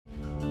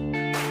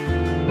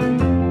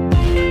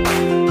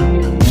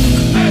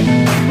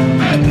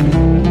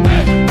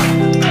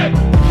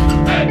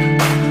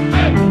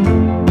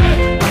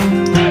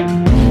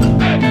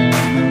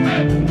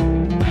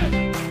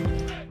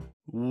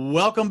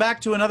welcome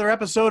back to another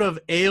episode of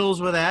Ales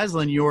with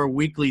Aslan, your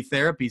weekly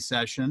therapy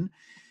session,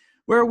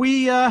 where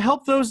we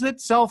help those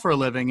that sell for a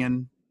living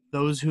and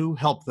those who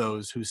help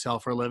those who sell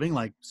for a living,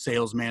 like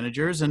sales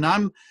managers. And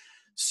I'm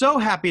so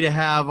happy to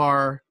have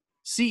our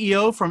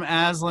CEO from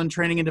Aslan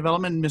Training and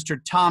Development,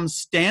 Mr. Tom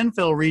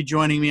Stanfill,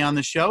 rejoining me on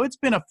the show. It's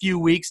been a few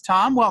weeks.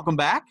 Tom, welcome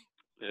back.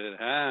 It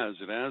has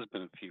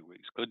been a few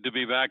weeks. Good to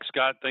be back,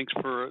 Scott. Thanks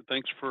for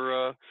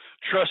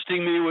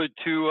trusting me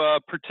to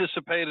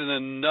participate in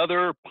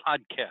another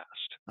podcast.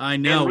 I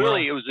know. And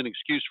really, it was an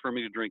excuse for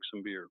me to drink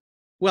some beer.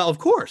 Well, of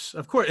course,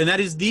 and that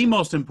is the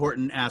most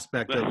important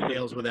aspect of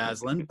Ales with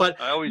Aslan.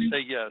 But I always say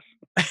yes.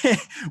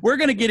 We're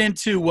going to get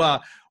into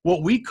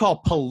what we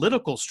call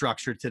political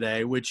structure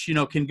today, which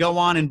can go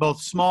on in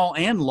both small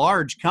and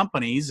large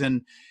companies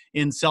and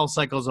in sales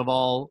cycles of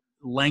all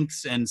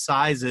lengths and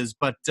sizes.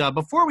 But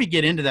before we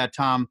get into that,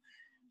 Tom,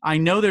 I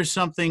know there's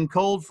something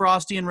cold,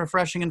 frosty, and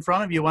refreshing in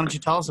front of you. Why don't you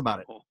tell us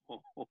about it?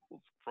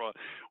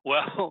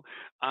 Well,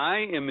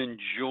 I am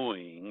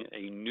enjoying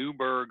a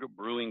Newburgh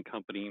Brewing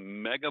Company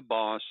Mega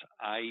Boss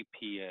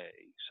IPA.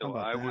 So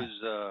I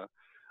was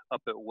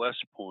up at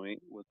West Point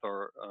with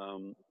our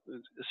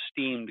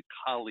esteemed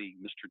colleague,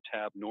 Mr.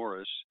 Tab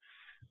Norris.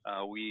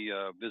 We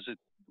visit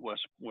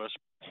West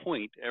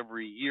Point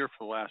every year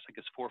for the last,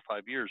 4 or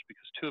 5 years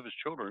because 2 of his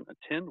children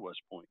attend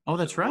West Point. Oh,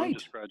 that's right. One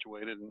just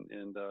graduated,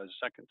 and his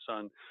second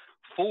son,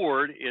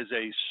 Ford, is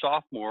a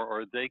sophomore,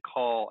 or I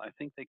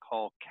think they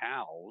call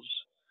cows.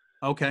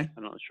 Okay.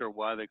 I'm not sure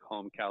why they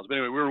call them cows. But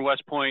anyway, we were in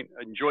West Point.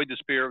 I enjoyed this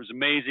beer. It was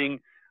amazing.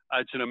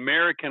 It's an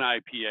American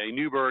IPA.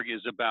 Newburgh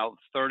is about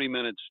 30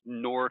 minutes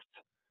north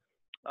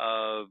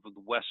of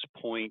West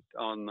Point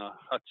on the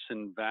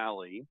Hudson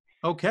Valley.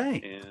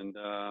 Okay. And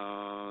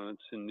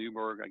it's in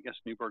Newburgh,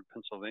 Newburgh,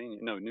 Pennsylvania.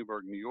 No,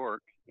 Newburgh, New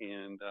York.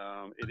 And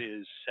it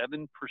is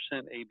 7%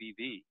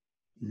 ABV.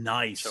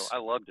 Nice. So I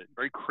loved it.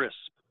 Very crisp.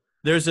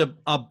 There's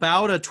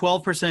about a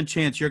 12%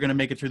 chance you're going to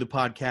make it through the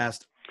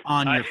podcast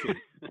on your feet.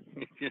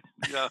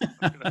 Yeah,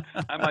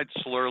 I might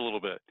slur a little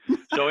bit.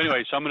 So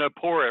anyway, I'm going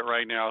to pour it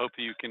right now.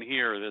 Hopefully you can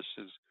hear. This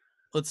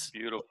is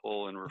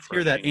beautiful and refreshing.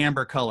 Hear that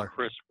amber color.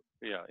 Crisp.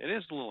 Yeah, it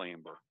is a little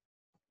amber.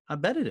 I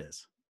bet it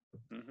is.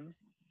 Mm-hmm.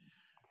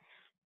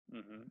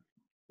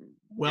 Mm-hmm.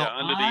 Well,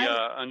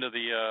 under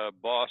the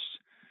Boss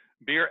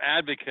Beer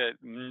Advocate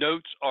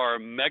notes are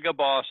Mega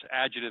Boss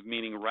adjective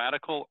meaning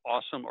radical,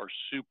 awesome, or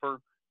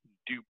super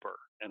duper,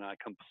 and I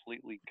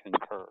completely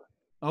concur.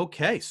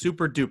 Okay,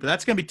 super duper.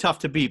 That's going to be tough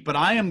to beat, but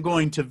I am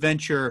going to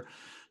venture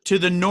to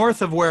the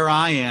north of where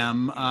I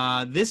am.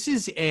 This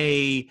is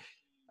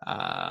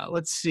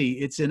let's see,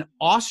 it's an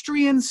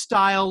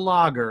Austrian-style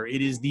lager.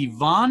 It is the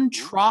Von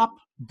Trapp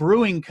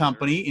Brewing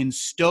Company in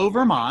Stowe,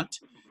 Vermont.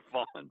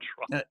 Von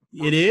Trapp.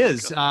 It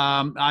is.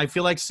 I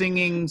feel like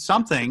singing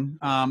something,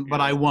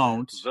 but I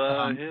won't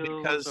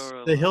because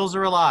the hills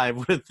are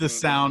alive with the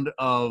sound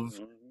of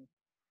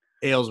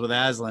Ales with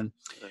Aslan.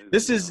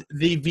 This is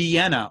the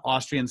Vienna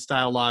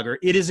Austrian-style lager.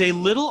 It is a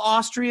little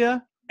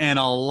Austria and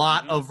a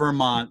lot of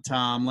Vermont,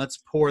 Tom. Let's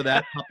pour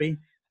that puppy.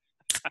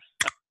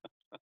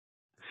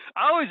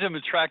 I always am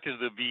attracted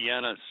to the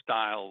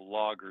Vienna-style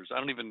lagers. I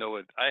don't even know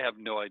it. I have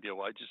no idea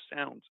why. It just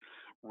sounds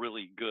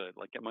really good.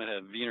 Like it might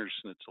have Wiener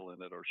Schnitzel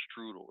in it or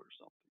strudel or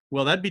something.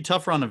 Well, that'd be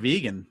tougher on a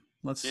vegan.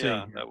 Let's see.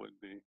 Yeah, that would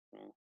be.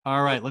 Well,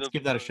 all right, let's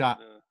give that a shot.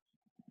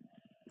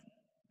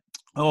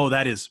 Oh,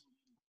 that is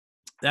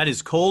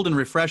cold and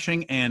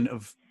refreshing, and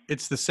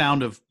it's the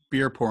sound of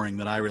beer pouring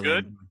that I really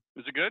good. Enjoy.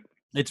 Is it good?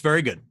 It's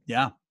very good.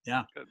 Yeah.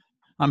 Good.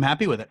 I'm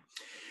happy with it.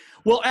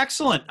 Well,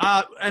 excellent.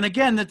 And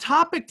again, the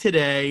topic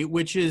today,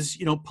 which is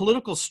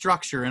political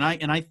structure, and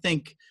I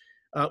think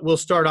we'll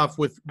start off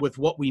with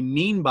what we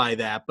mean by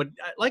that. But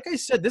like I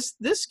said,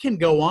 this can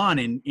go on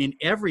in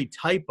every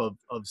type of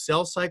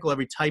sales cycle,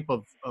 every type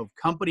of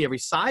company, every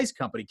size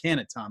company, can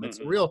it, Tom? It's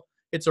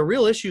a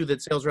real issue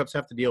that sales reps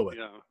have to deal with.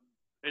 Yeah.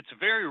 It's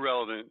very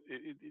relevant.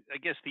 I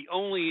guess the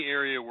only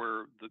area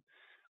where the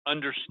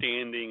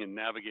understanding and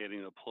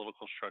navigating the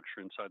political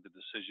structure inside the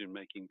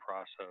decision-making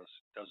process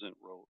doesn't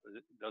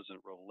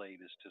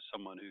relate is to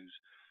someone who's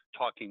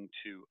talking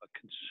to a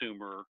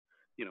consumer,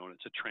 and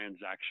it's a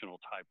transactional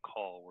type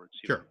call where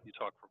it's you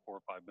talk for 4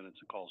 or 5 minutes,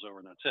 the call's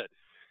over, and that's it.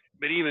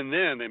 But even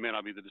then, they may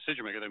not be the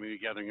decision maker. They may be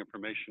gathering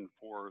information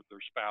for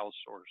their spouse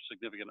or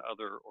significant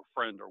other or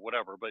friend or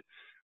whatever. But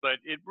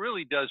it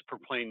really does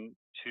pertain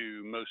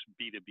to most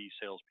B2B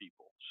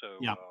salespeople. So,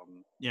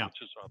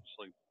 which is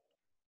obviously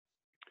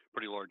a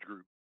pretty large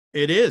group.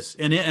 It is,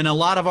 and a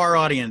lot of our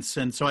audience.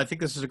 And so I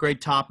think this is a great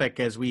topic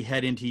as we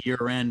head into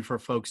year end for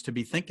folks to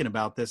be thinking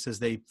about this as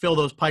they fill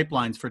those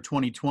pipelines for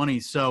 2020.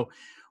 So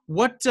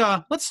let's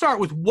start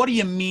with, what do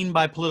you mean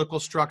by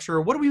political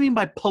structure? What do we mean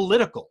by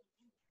political?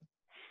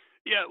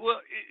 Yeah, well,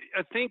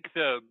 I think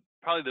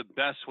probably the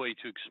best way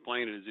to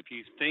explain it is if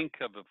you think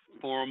of a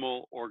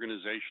formal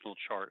organizational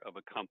chart of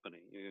a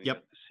company. You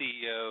got the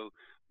CEO,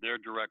 their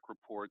direct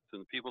reports,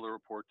 and the people that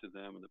report to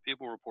them, and the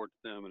people report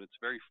to them, and it's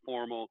very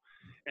formal,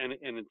 and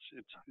it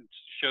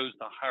shows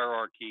the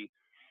hierarchy,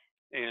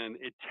 and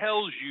it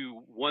tells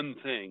you one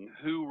thing: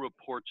 who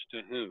reports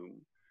to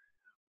whom.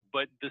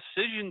 but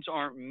decisions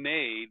aren't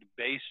made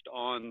based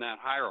on that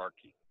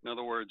hierarchy. In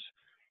other words,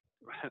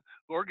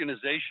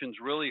 organizations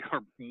really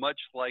are much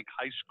like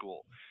high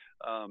school.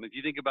 If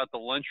you think about the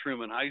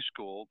lunchroom in high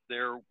school,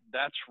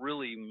 that's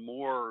really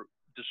more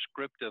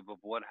descriptive of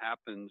what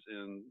happens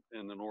in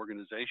an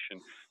organization.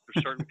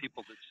 There's certain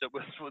people that sit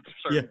with Yeah.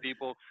 certain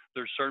people.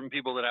 There's certain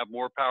people that have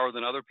more power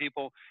than other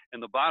people.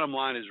 And the bottom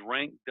line is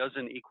rank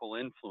doesn't equal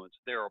influence.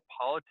 There are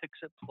politics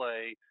at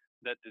play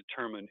that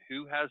determine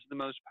who has the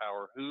most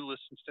power, who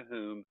listens to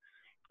whom,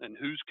 and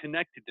who's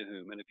connected to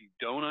whom. And if you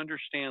don't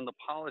understand the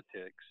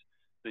politics,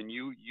 then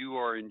you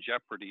are in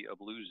jeopardy of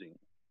losing,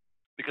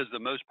 because the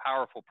most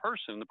powerful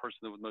person, the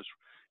person with most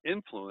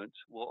influence,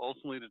 will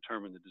ultimately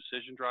determine the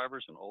decision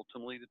drivers and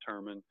ultimately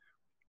determine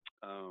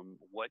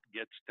what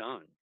gets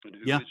done and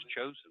who Yeah. is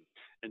chosen.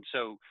 And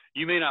so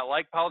you may not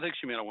like politics,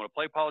 you may not want to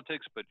play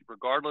politics, but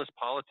regardless,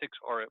 politics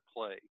are at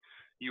play.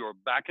 You are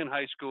back in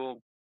high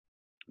school,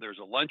 there's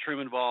a lunchroom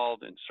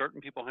involved, and certain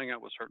people hang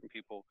out with certain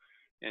people,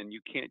 and you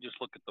can't just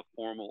look at the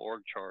formal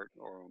org chart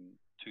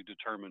to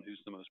determine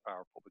who's the most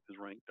powerful, because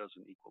rank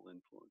doesn't equal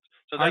influence.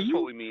 So Are that's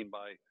what you? we mean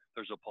by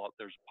there's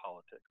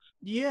politics.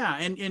 Yeah,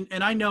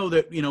 and I know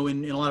that, in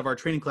a lot of our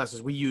training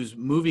classes we use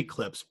movie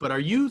clips, but are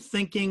you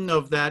thinking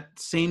of that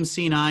same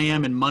scene I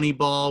am in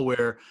Moneyball,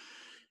 where,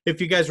 if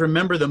you guys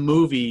remember the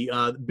movie,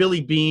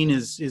 Billy Bean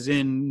is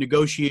in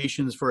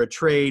negotiations for a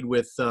trade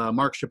with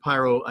Mark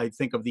Shapiro, I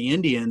think, of the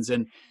Indians,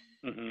 and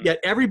Hmm. yet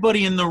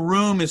everybody in the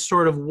room is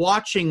sort of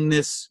watching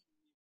this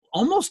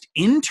almost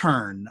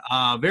intern,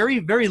 very,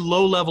 very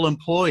low level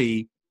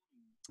employee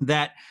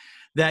that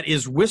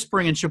is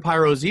whispering in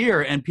Shapiro's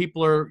ear, and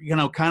people are,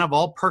 kind of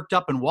all perked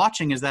up and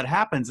watching as that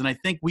happens. And I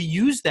think we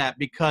use that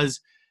because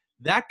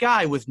that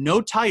guy with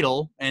no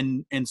title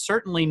and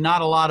certainly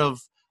not a lot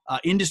of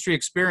industry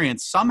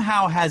experience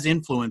somehow has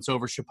influence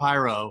over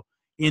Shapiro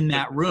in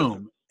that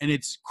room. And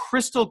it's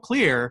crystal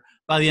clear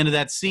by the end of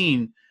that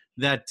scene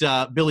that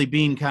Billy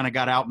Bean kind of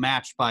got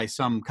outmatched by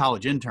some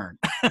college intern,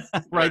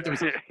 right?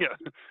 Yeah.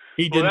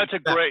 He Well, didn't.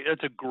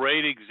 that's a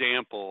great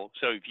example.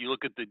 So if you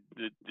look at the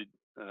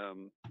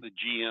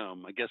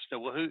GM, I guess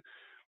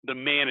the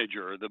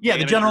manager, Yeah,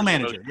 the general is the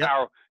manager. most Yep,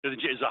 power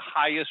is the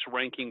highest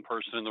ranking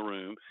person in the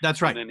room,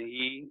 that's and right. then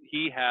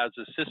he has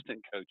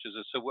assistant coaches.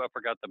 So I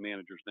forgot the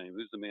manager's name.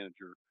 Who's the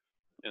manager?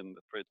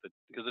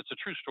 Because it's a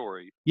true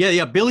story.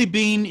 Yeah. Billy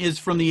Bean is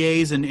from the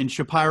A's, and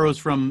Shapiro's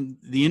from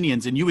the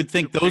Indians, and you would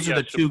think those are Yeah,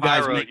 the two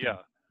guys Shapiro. making. Yeah,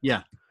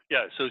 Yeah,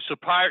 yeah. So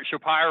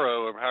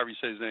Shapiro, or however you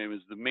say his name,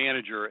 is the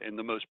manager and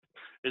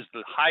is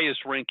the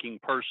highest ranking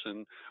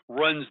person.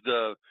 Runs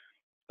the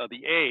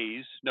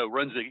A's. No,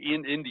 runs the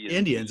Indians. He's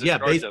Indians. in Yeah,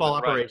 charge of baseball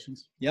it. Right.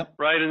 operations. Yep.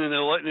 Right, and then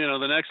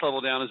the next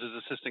level down is his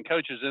assistant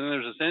coaches, and then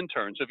there's this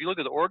intern. So if you look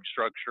at the org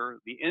structure,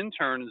 the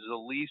intern is the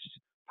least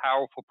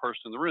powerful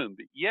person in the room.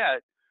 But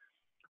yet,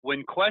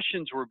 when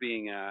questions were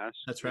being asked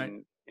That's right.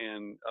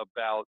 and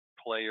about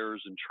players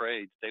and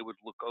trades, they would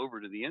look over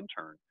to the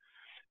intern,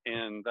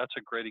 and that's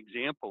a great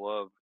example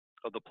of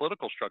the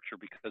political structure,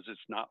 because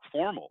it's not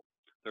formal.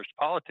 There's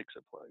politics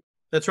at play.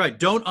 That's right.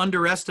 Don't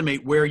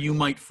underestimate where you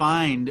might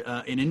find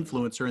an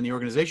influencer in the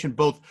organization.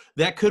 Both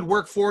that could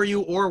work for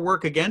you or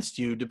work against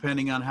you,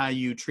 depending on how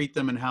you treat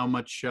them and how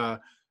much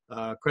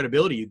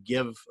credibility you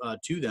give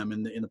to them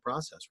in the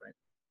process. Right.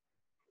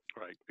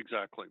 Right.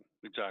 Exactly.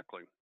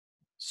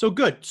 So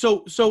good.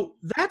 So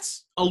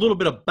that's a little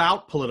bit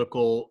about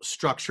political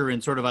structure,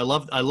 and sort of I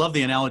love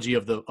the analogy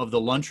of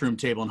the lunchroom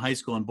table in high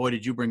school. And boy,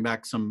 did you bring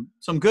back some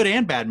good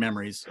and bad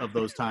memories of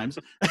those times.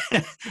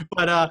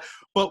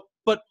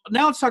 But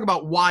now let's talk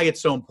about why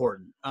it's so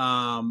important.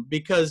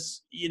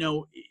 Because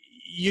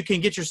you can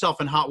get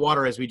yourself in hot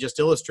water, as we just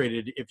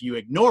illustrated, if you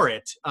ignore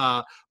it.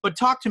 But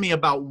talk to me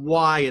about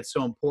why it's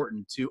so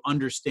important to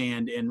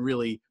understand and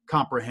really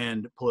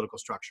comprehend political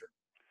structure.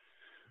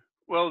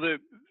 Well,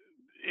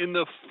 in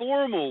the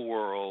formal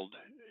world,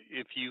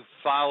 if you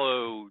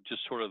follow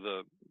just sort of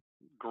the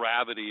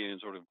gravity and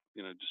sort of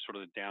just sort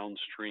of the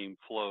downstream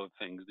flow of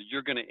things, that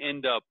you're going to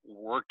end up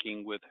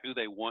working with who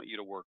they want you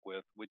to work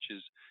with, which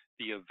is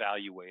the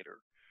evaluator.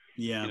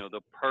 Yeah.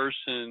 The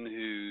person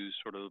who's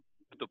sort of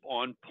the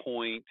on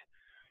point,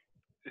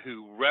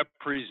 who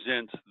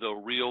represents the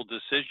real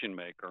decision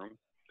maker,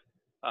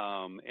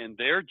 and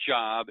their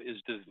job is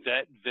to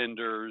vet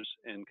vendors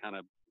and kind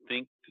of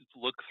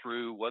look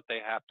through what they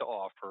have to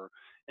offer,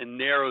 and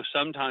narrow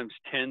sometimes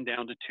 10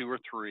 down to 2 or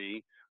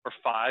 3, or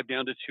 5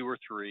 down to 2 or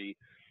 3.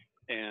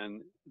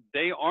 And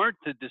they aren't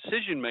the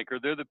decision maker.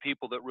 They're the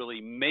people that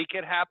really make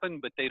it happen,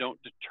 but they don't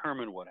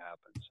determine what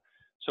happens.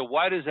 So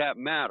why does that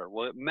matter?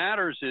 Well, it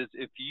matters is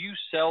if you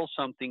sell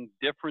something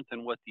different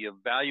than what the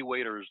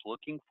evaluator is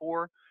looking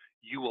for,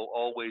 you will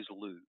always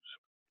lose.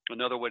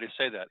 Another way to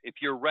say that, if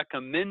you're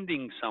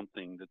recommending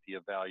something that the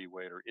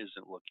evaluator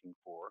isn't looking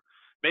for,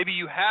 maybe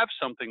you have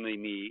something they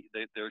need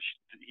that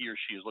he or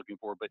she is looking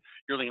for, but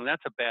you're thinking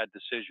that's a bad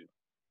decision.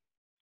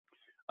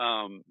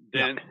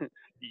 Then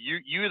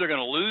you're either going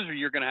to lose, or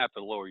you're going to have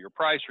to lower your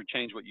price or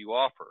change what you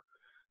offer,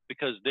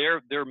 because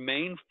their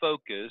main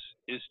focus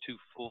is to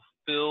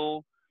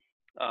fulfill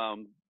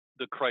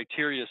the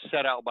criteria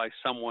set out by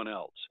someone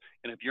else.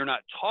 And if you're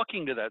not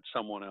talking to that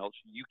someone else,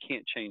 you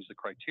can't change the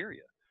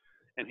criteria.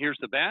 And here's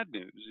the bad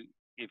news.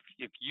 If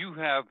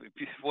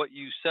what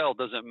you sell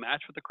doesn't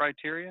match with the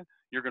criteria,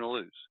 you're going to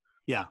lose.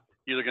 Yeah.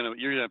 You're going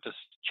to have to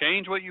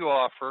change what you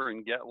offer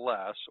and get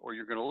less, or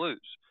you're going to lose.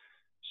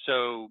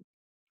 So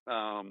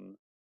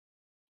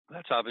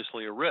that's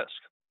obviously a risk.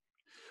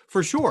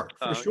 For sure.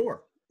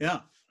 Yeah.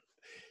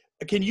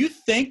 Can you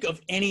think of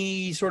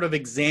any sort of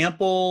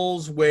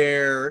examples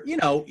where,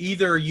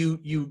 either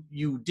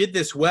you did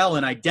this well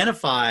and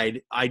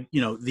identified,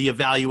 the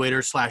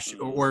evaluator slash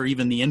or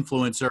even the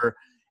influencer,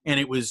 and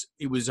it was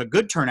a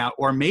good turnout,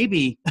 or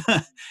maybe,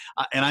 and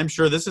I'm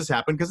sure this has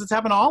happened because it's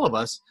happened to all of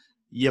us,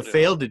 you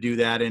failed to do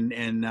that,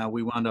 and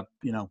we wound up,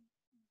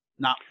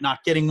 not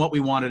getting what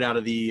we wanted out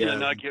of the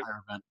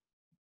entire event.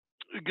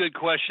 Good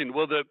question.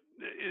 Well,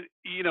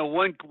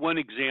 one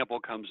example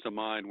comes to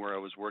mind where I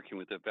was working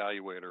with the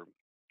evaluator,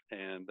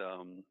 and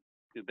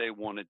they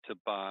wanted to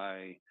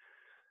buy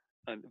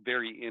a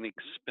very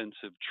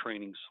inexpensive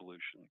training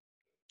solution.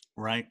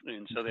 Right.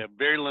 And so they have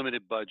very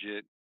limited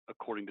budget,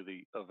 according to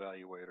the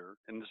evaluator.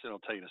 And I'll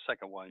tell you in a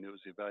second why I knew it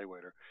was the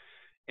evaluator.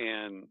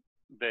 And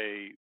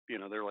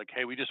they're like,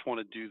 hey, we just want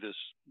to do this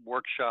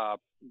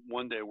workshop,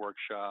 one-day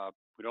workshop.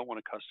 We don't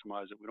want to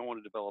customize it. We don't want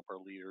to develop our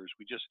leaders.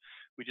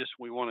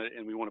 We want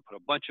to put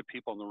a bunch of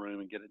people in the room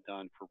and get it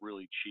done for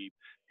really cheap.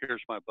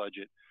 Here's my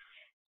budget.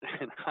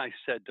 And I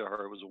said to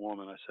her, it was a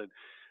woman, I said,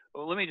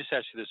 well, let me just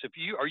ask you this.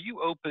 Are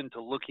you open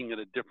to looking at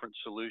a different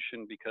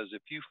solution? Because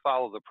if you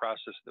follow the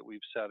process that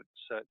we've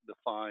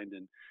defined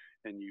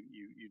and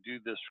you do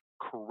this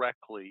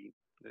correctly,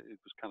 it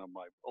was kind of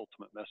my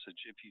ultimate message.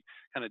 If you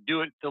kind of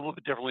do it a little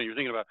bit differently, you're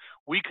thinking about,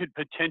 we could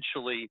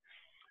potentially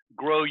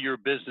grow your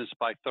business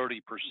by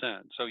 30%.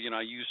 So,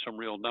 I use some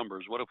real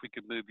numbers. What if we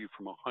could move you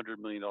from a $100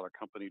 million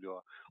company to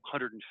a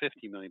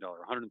 $150 million,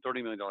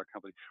 $130 million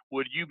company?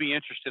 Would you be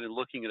interested in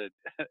looking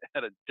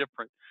at a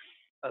different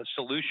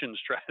solution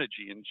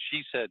strategy? And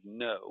she said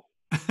no.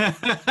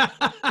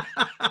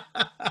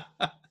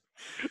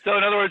 So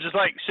in other words, it's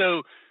like,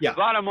 the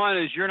bottom line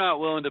is you're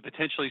not willing to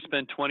potentially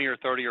spend $20 or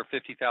 $30 or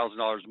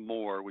 $50,000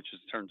 more, which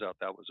turns out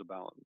that was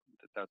about,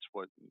 that's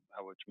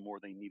how much more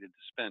they needed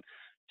to spend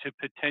to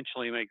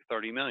potentially make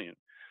 30 million.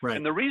 Right.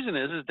 And the reason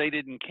is they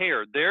didn't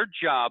care. Their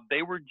job,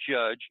 they were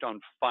judged on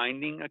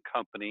finding a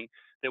company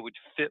that would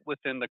fit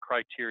within the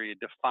criteria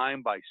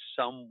defined by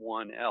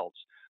someone else.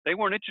 They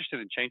weren't interested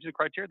in changing the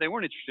criteria. They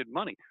weren't interested in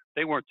money.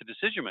 They weren't the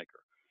decision maker.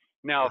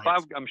 Now,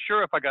 right. I'm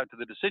sure if I got to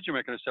the decision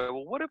maker and said,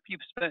 well, what if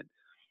you've spent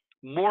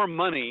more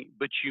money,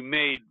 but you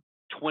made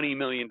 $20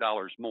 million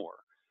more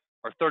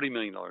or $30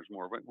 million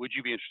more, would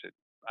you be interested?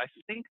 I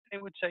think they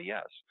would say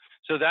yes.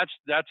 So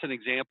that's an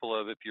example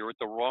of, if you're at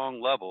the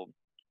wrong level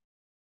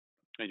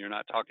and you're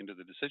not talking to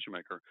the decision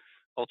maker,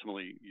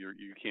 ultimately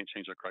you can't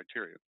change that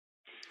criteria.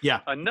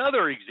 Yeah.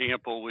 Another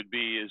example would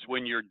be is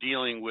when you're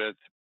dealing with,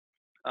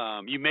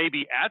 you may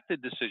be at the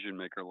decision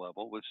maker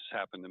level, which has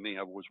happened to me.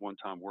 I was one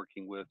time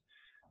working with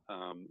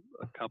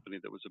a company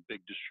that was a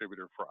big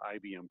distributor for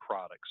IBM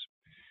products.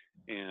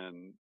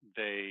 And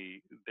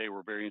they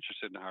were very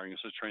interested in hiring us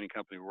as a training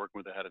company. We were working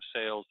with the head of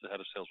sales. The head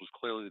of sales was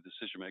clearly the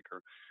decision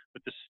maker.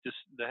 But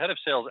the head of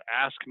sales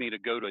asked me to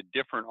go to a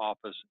different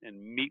office and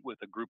meet with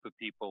a group of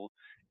people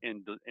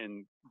and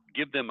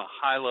give them a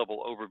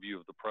high-level overview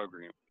of the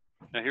program.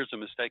 Now, here's a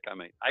mistake I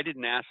made. I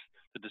didn't ask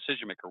the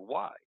decision maker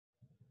why.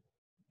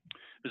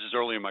 This is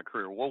early in my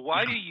career. Well,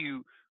 why do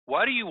you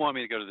want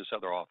me to go to this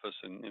other office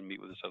and meet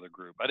with this other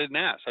group? I didn't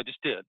ask. I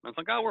just did. I was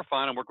like, oh, we're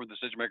fine. I'm working with the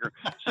decision maker.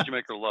 Decision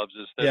maker loves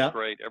us. That's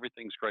great.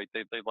 Everything's great.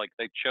 They've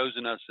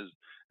chosen us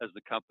as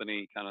the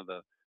company, kind of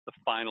the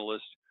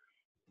finalist.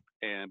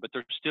 But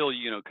they're still,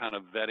 kind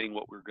of vetting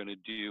what we're going to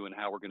do and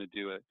how we're going to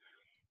do it.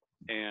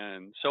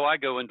 And so I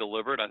go and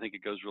deliver it. I think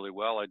it goes really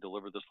well. I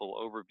deliver this little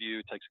overview.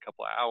 It takes a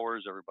couple of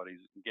hours.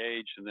 Everybody's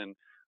engaged. And then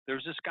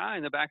there's this guy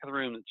in the back of the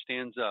room that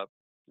stands up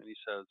and he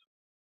says,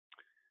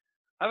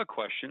 I have a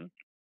question.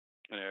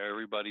 And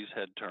everybody's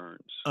head turns.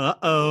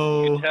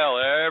 Uh-oh. You can tell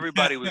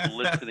everybody was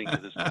listening to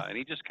this guy. And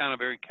he just kind of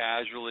very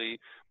casually,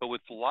 but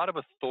with a lot of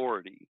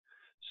authority,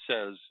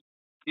 says,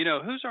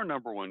 who's our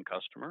number one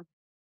customer?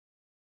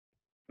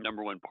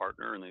 Number one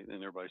partner? And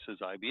everybody says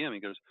IBM. He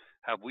goes,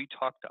 have we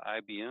talked to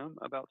IBM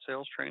about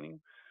sales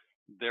training?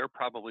 They're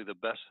probably the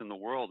best in the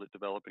world at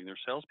developing their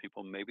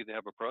salespeople. Maybe they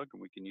have a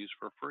program we can use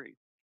for free.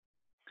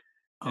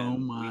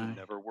 And we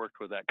never worked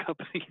with that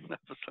company.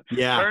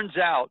 Turns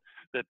out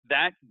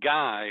that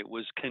guy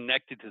was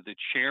connected to the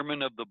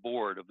chairman of the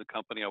board of the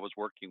company I was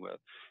working with.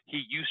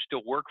 He used to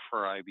work for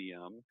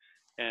IBM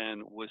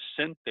and was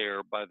sent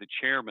there by the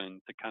chairman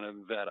to kind of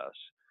vet us.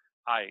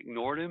 I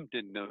ignored him,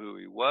 didn't know who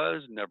he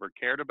was, never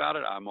cared about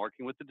it. I'm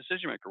working with the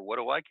decision maker. What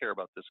do I care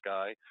about this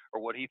guy or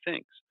what he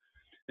thinks?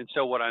 And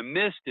so what I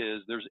missed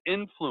is there's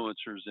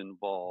influencers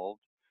involved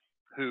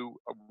who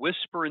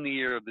whisper in the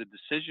ear of the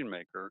decision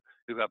maker,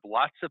 who have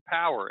lots of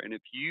power. And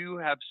if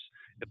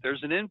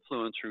there's an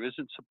influencer who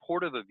isn't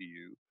supportive of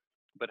you,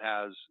 but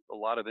has a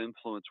lot of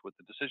influence with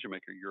the decision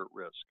maker, you're at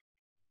risk.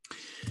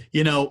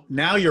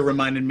 Now you're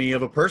reminding me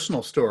of a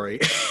personal story.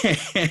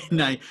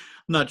 And I'm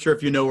not sure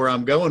if you know where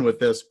I'm going with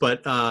this,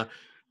 but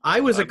I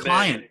was I a may.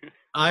 client.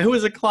 I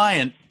was a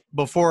client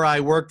before I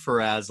worked for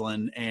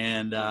Aslan.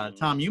 And Mhm.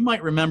 Tom, you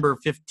might remember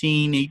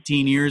 15,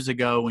 18 years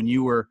ago when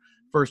you were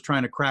first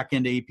trying to crack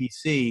into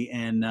APC.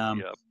 And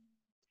Yep.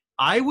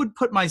 I would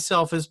put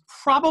myself as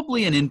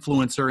probably an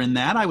influencer in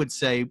that. I would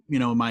say,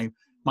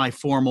 my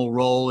formal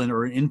role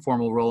or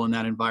informal role in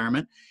that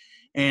environment.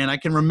 And I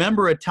can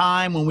remember a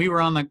time when we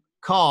were on the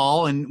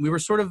call and we were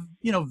sort of,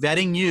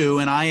 vetting you.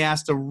 And I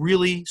asked a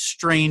really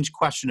strange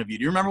question of you.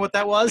 Do you remember what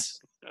that was?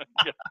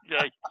 Yeah.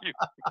 Yeah.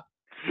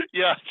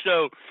 Yeah.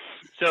 So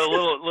a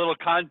little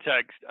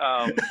context.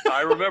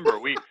 I remember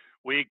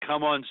we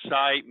come on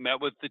site, met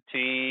with the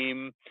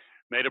team,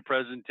 made a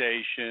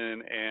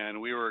presentation, and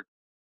we were.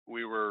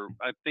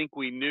 I think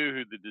we knew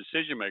who the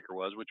decision maker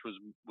was, which was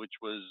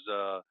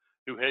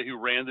who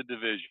ran the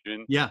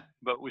division. Yeah.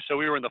 But we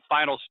were in the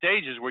final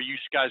stages where you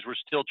guys were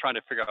still trying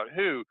to figure out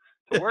who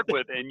to work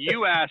with, and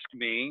you asked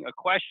me a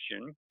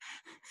question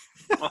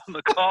on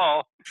the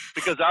call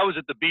because I was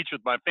at the beach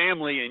with my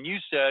family, and you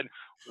said,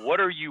 "What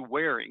are you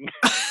wearing?"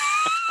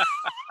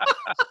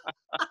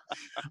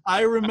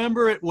 I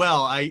remember it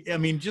well. I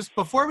mean, just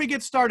before we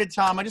get started,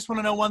 Tom, I just want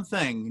to know one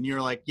thing. And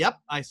you're like, "Yep."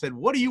 I said,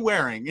 "What are you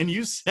wearing?" And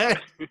you said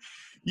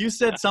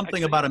I something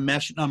think about a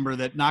mesh number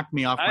that knocked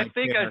me off I my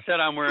think I chair. said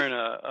I'm wearing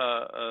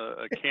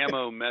a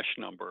camo mesh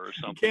number or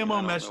something. Camo I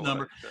don't mesh know what I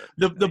number.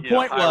 said. The Yeah,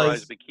 point high rise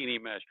was,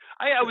 bikini mesh.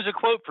 I was a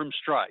quote from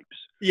Stripes,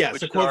 yes,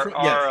 which a is quote from,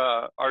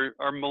 yes.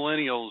 our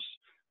millennials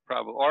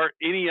probably, or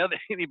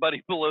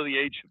anybody below the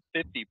age of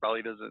 50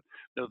 probably doesn't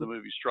know the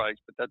movie Stripes,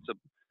 but it's a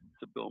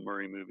Bill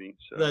Murray movie,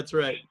 so That's you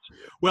right. should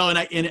see it. Well,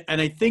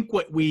 and I think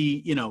what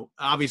we,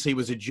 obviously it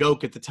was a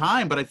joke at the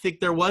time, but I think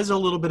there was a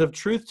little bit of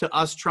truth to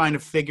us trying to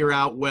figure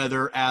out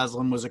whether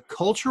Aslan was a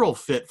cultural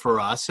fit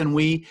for us. And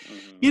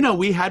Hmm.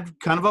 we had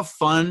kind of a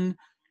fun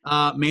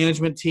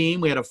management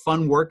team. We had a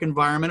fun work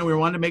environment, and we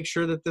wanted to make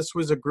sure that this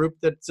was a group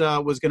that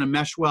was going to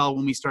mesh well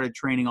when we started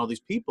training all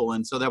these people.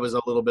 And so that was a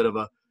little bit of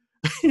a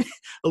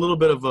little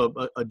bit of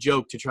a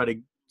joke to try to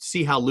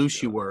see how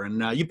loose you Yeah. were.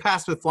 And you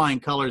passed with flying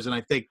colors, and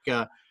I think.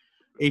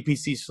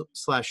 APC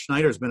 /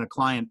 Schneider has been a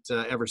client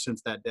ever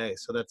since that day.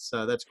 So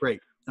that's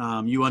great.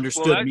 You Well,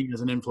 understood me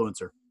as an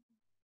influencer.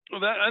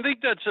 I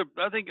think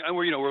I think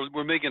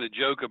we're making a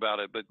joke about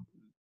it, but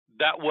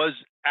that was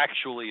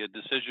actually a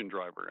decision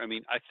driver. I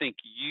mean, I think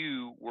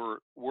you were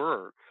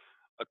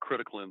a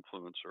critical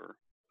influencer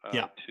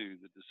Yeah, to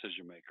the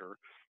decision maker.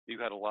 You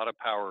had a lot of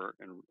power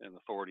and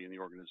authority in the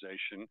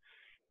organization,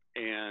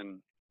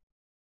 and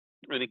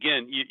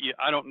again,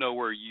 I don't know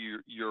where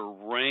your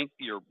rank,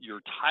 your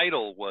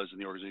title was in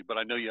the organization, but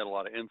I know you had a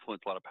lot of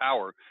influence, a lot of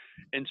power,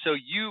 and so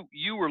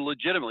you were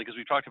legitimately, because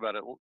we talked about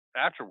it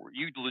afterward,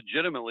 you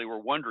legitimately were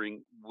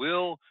wondering,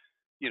 will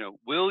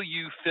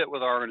you fit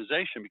with our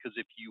organization? Because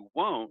if you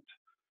won't,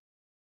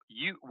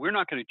 we're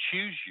not going to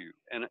choose you.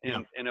 And yeah,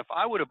 if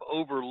I would have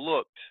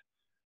overlooked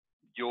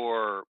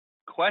your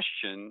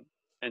question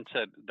and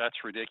said that's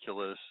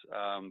ridiculous,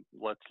 I'm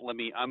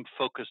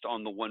focused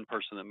on the one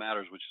person that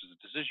matters, which is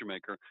a decision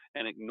maker,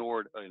 and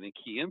ignored a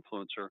key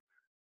influencer.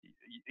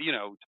 You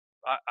know,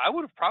 I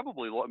would have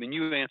probably. I mean,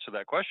 you answered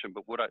that question,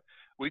 but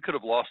we could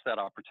have lost that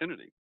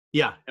opportunity.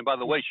 yeah, And by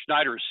the way,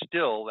 Schneider is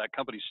still, that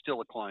company's still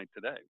a client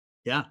today.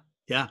 yeah,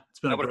 yeah. It's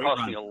been a That would have great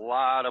cost me run. a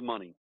lot of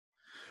money.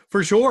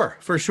 For sure,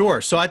 for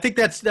sure. So I think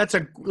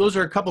those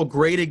are a couple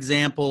great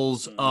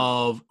examples Hmm.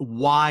 of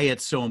why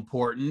it's so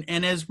important.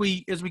 And as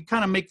we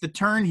kind of make the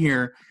turn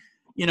here,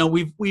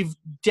 we've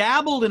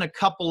dabbled in a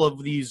couple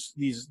of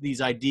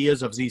these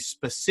ideas of these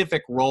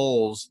specific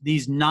roles,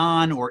 these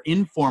non or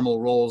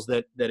informal roles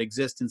that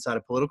exist inside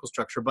a political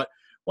structure. But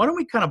why don't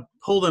we kind of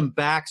pull them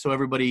back so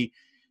everybody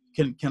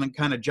can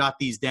kind of jot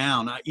these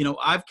down?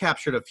 I've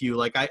captured a few.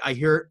 Like I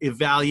hear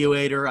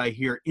evaluator, I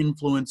hear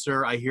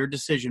influencer, I hear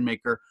decision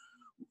maker.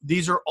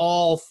 These are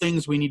all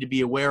things we need to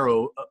be aware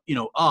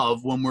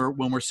of when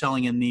we're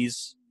selling in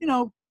these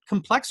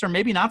complex or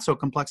maybe not so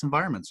complex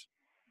environments.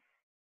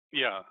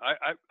 Yeah,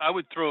 I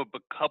would throw up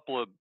a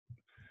couple of,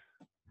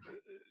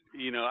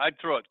 I'd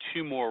throw out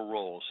two more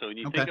roles. So when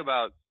you Okay. think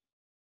about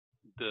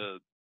the,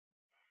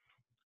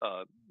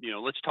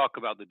 let's talk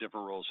about the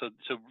different roles.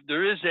 So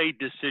there is a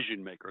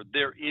decision maker.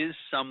 There is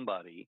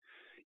somebody,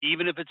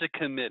 even if it's a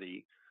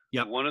committee.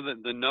 Yep. One of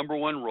the number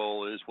one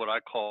role is what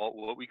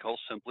we call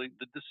simply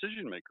the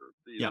decision maker.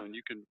 Yep.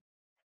 And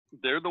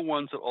they're the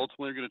ones that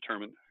ultimately are going to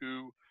determine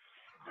who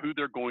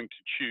they're going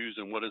to choose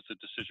and what is the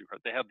decision.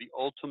 They have the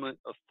ultimate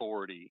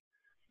authority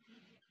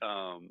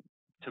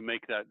to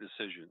make that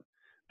decision.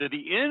 They're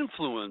the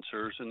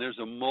influencers, and there's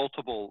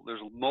multiple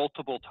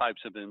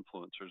types of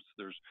influencers.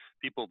 There's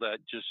people that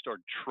just are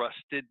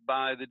trusted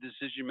by the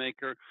decision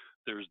maker.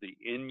 There's the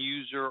end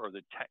user or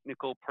the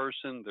technical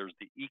person. There's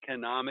the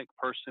economic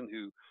person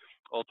who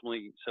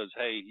ultimately says,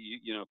 hey,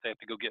 if they have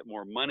to go get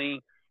more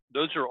money,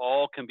 those are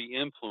all can be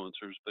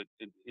influencers. But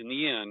in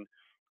the end,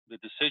 the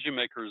decision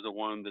maker is the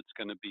one that's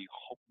going to be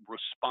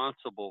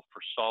responsible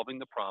for solving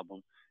the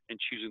problem and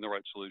choosing the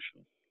right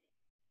solution.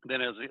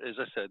 Then, as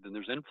I said, then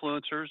there's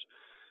influencers,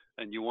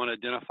 and you want to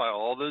identify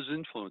all those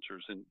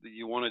influencers, and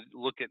you want to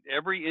look at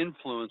every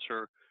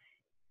influencer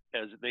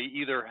as they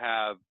either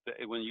have,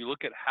 when you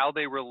look at how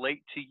they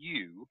relate to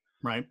you,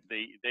 Right.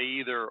 it's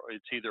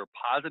either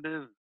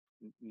positive,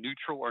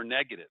 neutral, or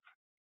negative.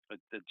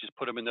 Just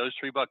put them in those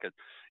three buckets.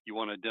 You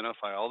want to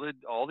identify all the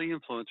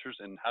influencers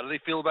and how do they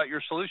feel about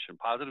your solution,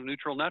 positive,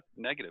 neutral,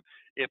 negative.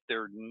 If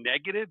they're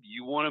negative,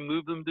 you want to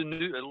move them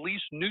to at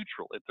least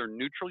neutral. If they're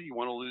neutral, you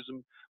want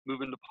to move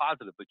them to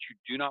positive, but you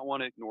do not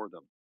want to ignore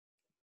them.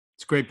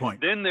 It's a great point.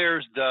 Then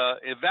there's the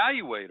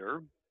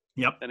evaluator.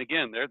 Yep. And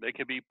again, they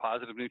could be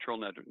positive, neutral,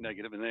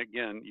 negative. And then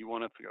again, you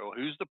want to go,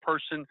 who's the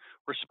person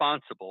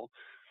responsible?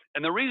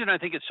 And the reason I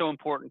think it's so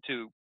important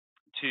to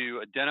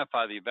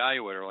identify the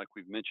evaluator, like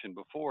we've mentioned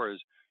before, is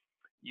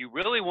you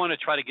really want to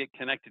try to get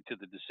connected to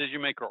the decision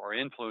maker or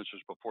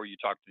influencers before you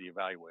talk to the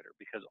evaluator.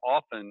 Because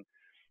often,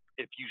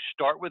 if you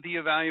start with the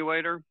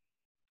evaluator,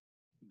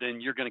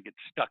 then you're going to get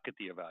stuck at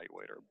the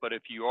evaluator. But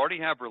if you already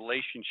have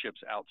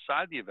relationships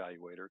outside the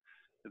evaluator,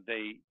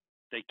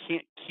 they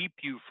can't keep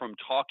you from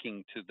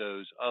talking to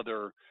those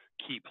other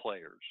key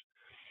players.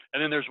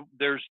 And then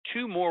there's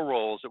two more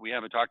roles that we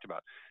haven't talked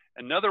about.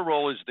 Another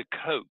role is the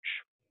coach.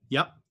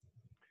 Yep.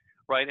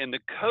 Right. And the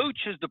coach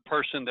is the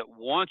person that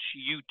wants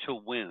you to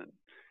win,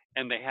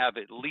 and they have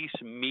at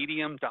least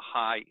medium to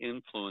high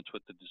influence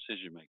with the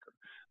decision maker.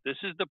 This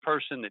is the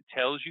person that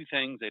tells you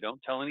things they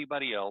don't tell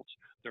anybody else.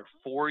 They're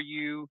for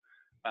you.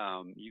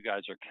 You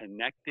guys are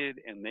connected,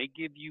 and they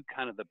give you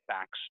kind of the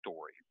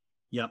backstory.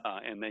 Yep.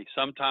 And they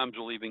sometimes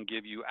will even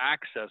give you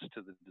access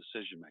to the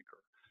decision maker.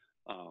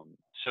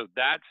 So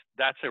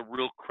that's a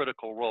real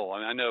critical role. I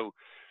mean,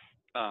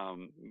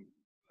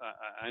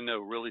 I know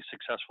really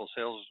successful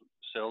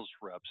sales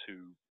reps who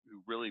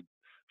really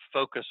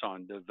focus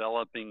on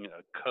developing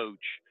a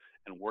coach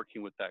and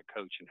working with that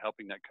coach and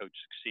helping that coach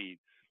succeed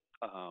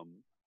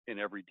in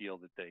every deal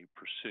that they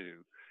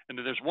pursue. And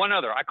then there's one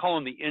other, I call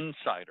him the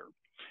insider.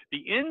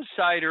 The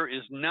insider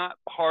is not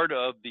part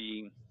of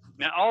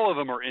now all of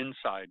them are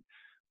inside,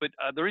 but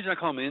the reason I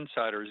call him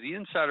insider is the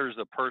insider is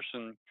the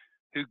person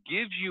who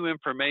gives you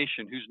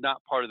information who's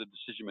not part of the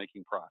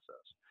decision-making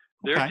process.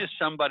 They're just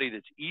somebody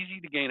that's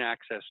easy to gain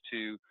access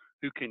to,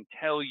 who can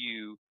tell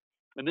you,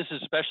 and this is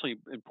especially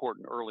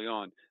important early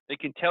on, they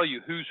can tell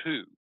you who's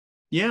who.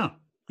 Yeah,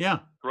 yeah.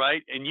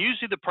 Right? And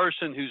usually the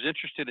person who's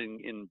interested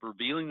in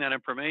revealing that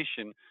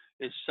information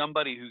is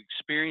somebody who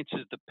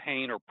experiences the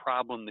pain or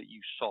problem that you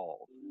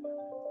solve.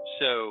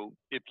 So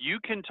if you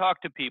can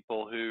talk to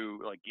people who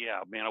like,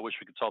 yeah, man, I wish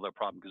we could solve that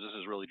problem because this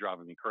is really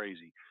driving me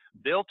crazy.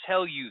 They'll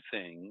tell you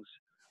things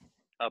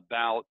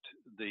about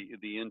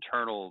the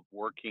internal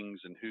workings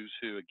and who's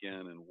who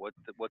again, and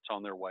what's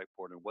on their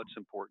whiteboard and what's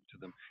important to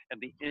them,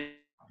 and the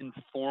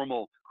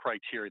informal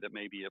criteria that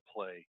may be at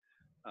play.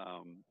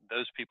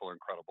 Those people are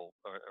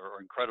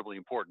incredibly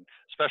important,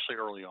 especially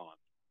early on.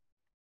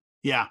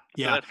 Yeah,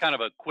 yeah. So that's kind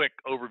of a quick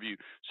overview.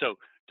 So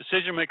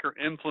decision maker,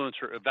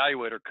 influencer,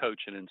 evaluator, coach,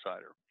 and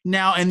insider.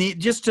 Now, and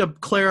just to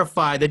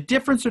clarify, the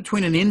difference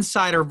between an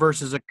insider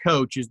versus a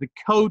coach is the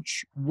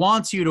coach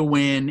wants you to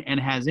win and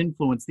has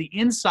influence. The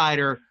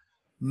insider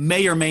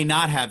may or may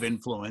not have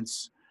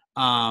influence,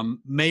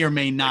 may or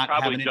may not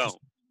have an interest.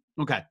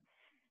 Okay,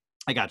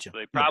 I got you.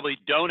 They probably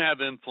don't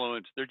have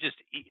influence.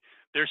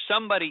 They're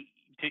somebody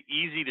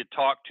easy to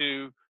talk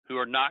to who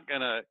are not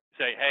going to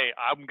say, hey,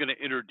 I'm going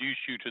to introduce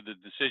you to the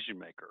decision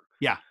maker.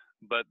 Yeah.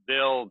 But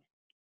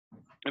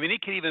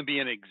it can even be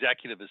an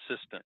executive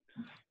assistant.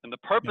 And the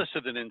purpose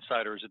of an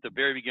insider is at the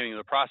very beginning of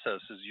the process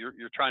is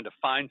you're trying to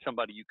find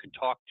somebody you can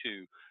talk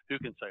to who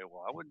can say,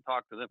 well, I wouldn't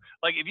talk to them.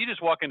 Like if you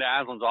just walk into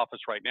Aslan's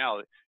office right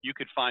now, you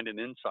could find an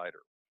insider.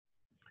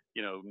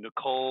 You know,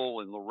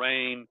 Nicole and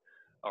Lorraine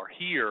are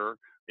here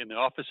in the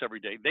office every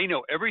day. They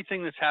know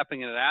everything that's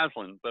happening at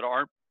Aslan, but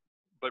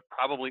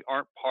probably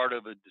aren't part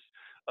of a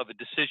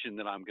decision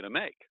that I'm going to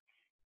make.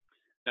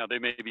 Now, they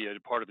may be a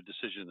part of a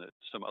decision that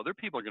some other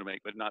people are going to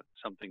make, but not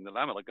something that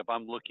I'm like. If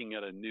I'm looking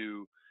at a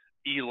new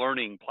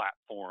e-learning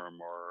platform,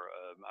 or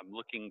I'm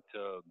looking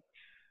to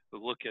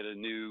look at a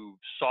new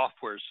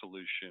software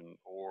solution,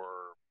 or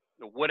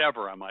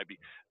whatever I might be,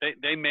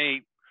 they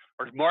may,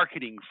 or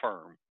marketing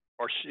firm,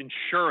 or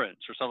insurance,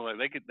 or something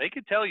like that. They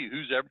could tell you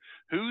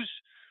who's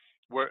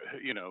where.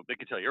 You know, they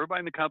could tell you everybody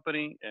in the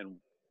company and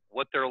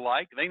what they're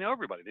like. They know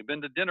everybody. They've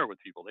been to dinner with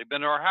people. They've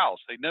been to our house.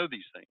 They know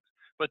these things,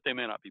 but they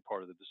may not be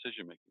part of the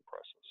decision-making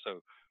process. So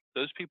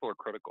those people are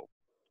critical.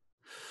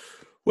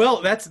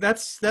 Well, that's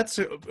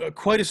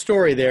quite a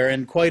story there,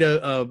 and quite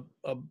a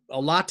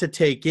lot to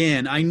take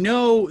in. I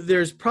know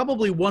there's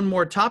probably one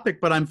more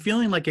topic, but I'm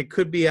feeling like it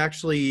could be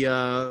actually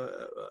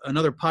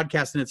another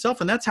podcast in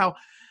itself, and that's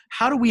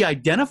how do we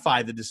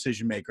identify the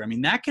decision maker? I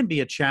mean, that can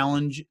be a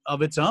challenge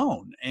of its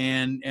own,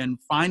 and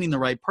finding the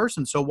right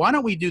person. So why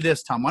don't we do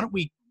this, Tom? Why don't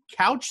we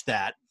couch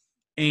that,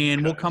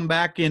 and we'll come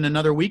back in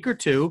another week or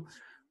two,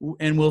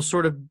 and we'll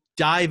sort of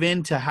dive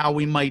into how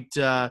we might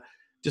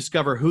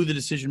discover who the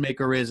decision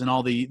maker is and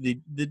all the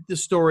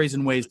stories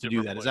and ways to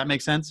do that. Does that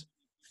make sense?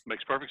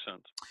 Makes perfect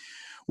sense.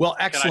 Well,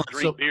 Can I excellent.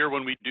 drink beer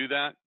when we do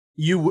that?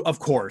 You, of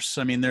course.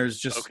 I mean,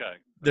 there's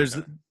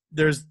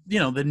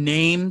the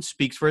name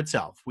speaks for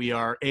itself. We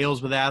are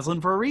Ales with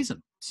Aslan for a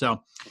reason. So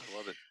I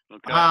love it.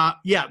 Okay.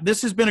 Yeah,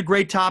 this has been a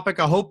great topic.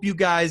 I hope you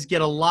guys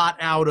get a lot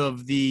out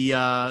of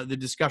the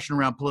discussion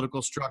around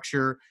political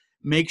structure.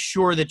 Make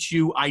sure that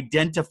you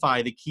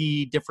identify the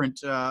key different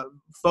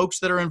folks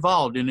that are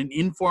involved in an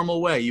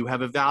informal way. You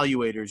have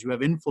evaluators, you have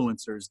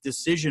influencers,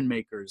 decision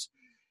makers,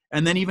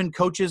 and then even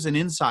coaches and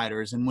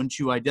insiders. And once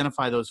you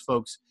identify those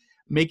folks,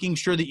 making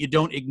sure that you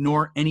don't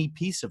ignore any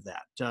piece of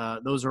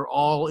that. Those are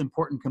all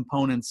important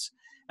components.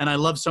 And I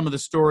love some of the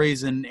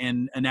stories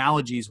and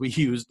analogies we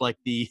used, like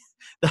the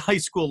high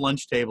school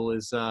lunch table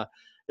is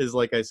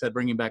like I said,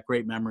 bringing back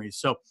great memories.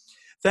 So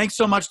thanks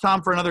so much,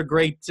 Tom, for another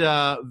great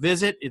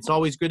visit. It's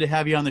always good to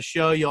have you on the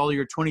show. All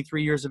your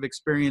 23 years of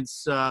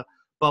experience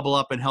bubble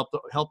up and help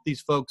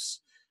these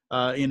folks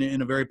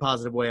in a very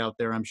positive way out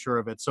there. I'm sure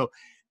of it. So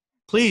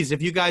please,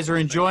 if you guys are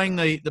enjoying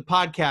the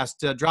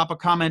podcast, drop a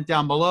comment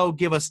down below.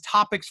 Give us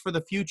topics for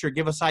the future.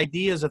 Give us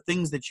ideas of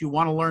things that you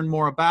want to learn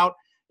more about.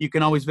 You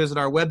can always visit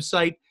our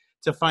website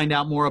to find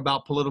out more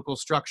about political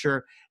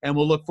structure. And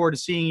we'll look forward to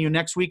seeing you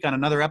next week on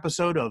another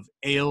episode of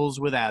Ales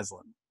with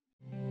Aslan.